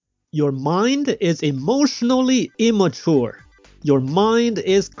Your mind is emotionally immature. Your mind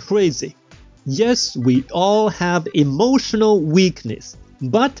is crazy. Yes, we all have emotional weakness.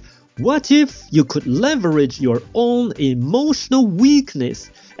 But what if you could leverage your own emotional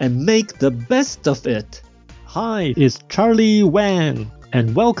weakness and make the best of it? Hi, it's Charlie Wang,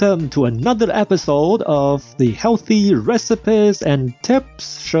 and welcome to another episode of the Healthy Recipes and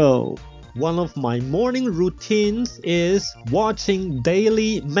Tips Show. One of my morning routines is watching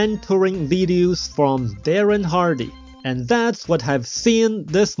daily mentoring videos from Darren Hardy. And that's what I've seen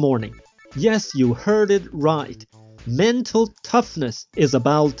this morning. Yes, you heard it right. Mental toughness is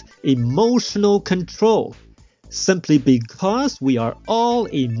about emotional control. Simply because we are all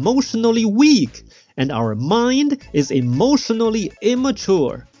emotionally weak and our mind is emotionally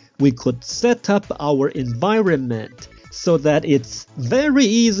immature, we could set up our environment so that it's very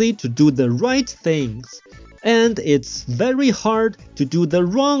easy to do the right things and it's very hard to do the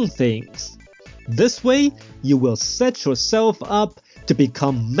wrong things. This way, you will set yourself up to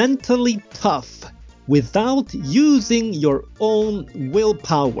become mentally tough without using your own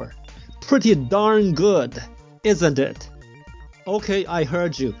willpower. Pretty darn good, isn't it? Okay, I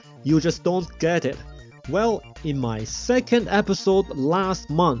heard you. You just don't get it. Well, in my second episode last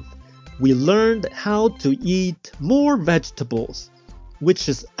month, we learned how to eat more vegetables, which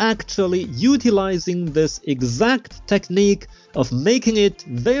is actually utilizing this exact technique of making it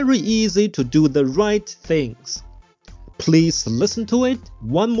very easy to do the right things. Please listen to it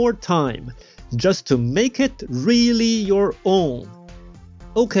one more time, just to make it really your own.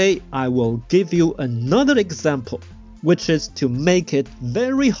 Okay, I will give you another example, which is to make it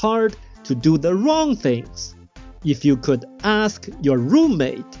very hard to do the wrong things. If you could ask your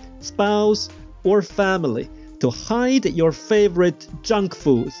roommate, spouse, or family to hide your favorite junk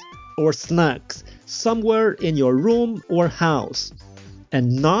foods or snacks somewhere in your room or house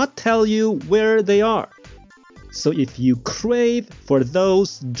and not tell you where they are. So if you crave for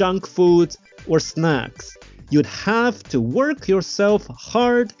those junk foods or snacks, you'd have to work yourself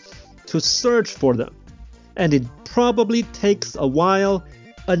hard to search for them. And it probably takes a while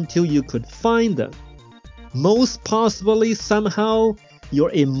until you could find them. Most possibly somehow your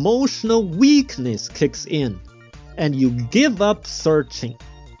emotional weakness kicks in and you give up searching.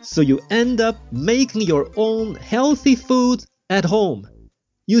 So you end up making your own healthy food at home.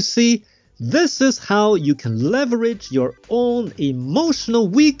 You see, this is how you can leverage your own emotional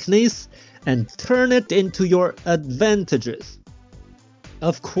weakness and turn it into your advantages.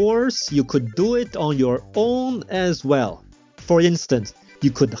 Of course, you could do it on your own as well. For instance,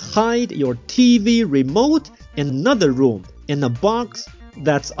 you could hide your TV remote in another room in a box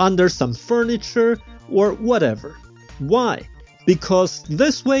that's under some furniture or whatever. Why? Because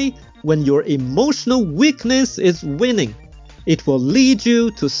this way, when your emotional weakness is winning, it will lead you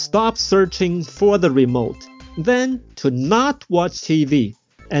to stop searching for the remote, then to not watch TV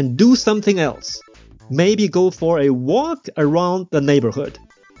and do something else. Maybe go for a walk around the neighborhood,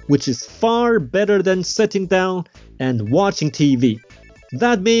 which is far better than sitting down and watching TV.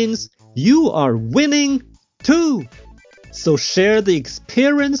 That means you are winning too. So share the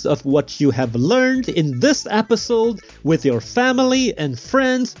experience of what you have learned in this episode with your family and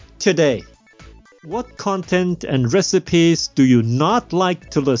friends today. What content and recipes do you not like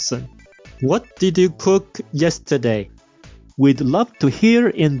to listen? What did you cook yesterday? We'd love to hear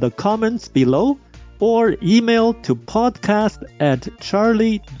in the comments below or email to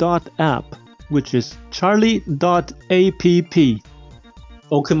podcast@charlie.app, which is charlie.app.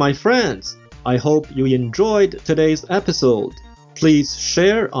 Okay, my friends, I hope you enjoyed today's episode. Please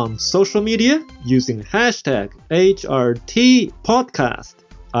share on social media using hashtag HRTpodcast.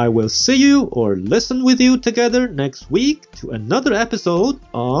 I will see you or listen with you together next week to another episode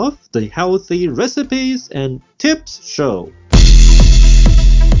of the Healthy Recipes and Tips Show.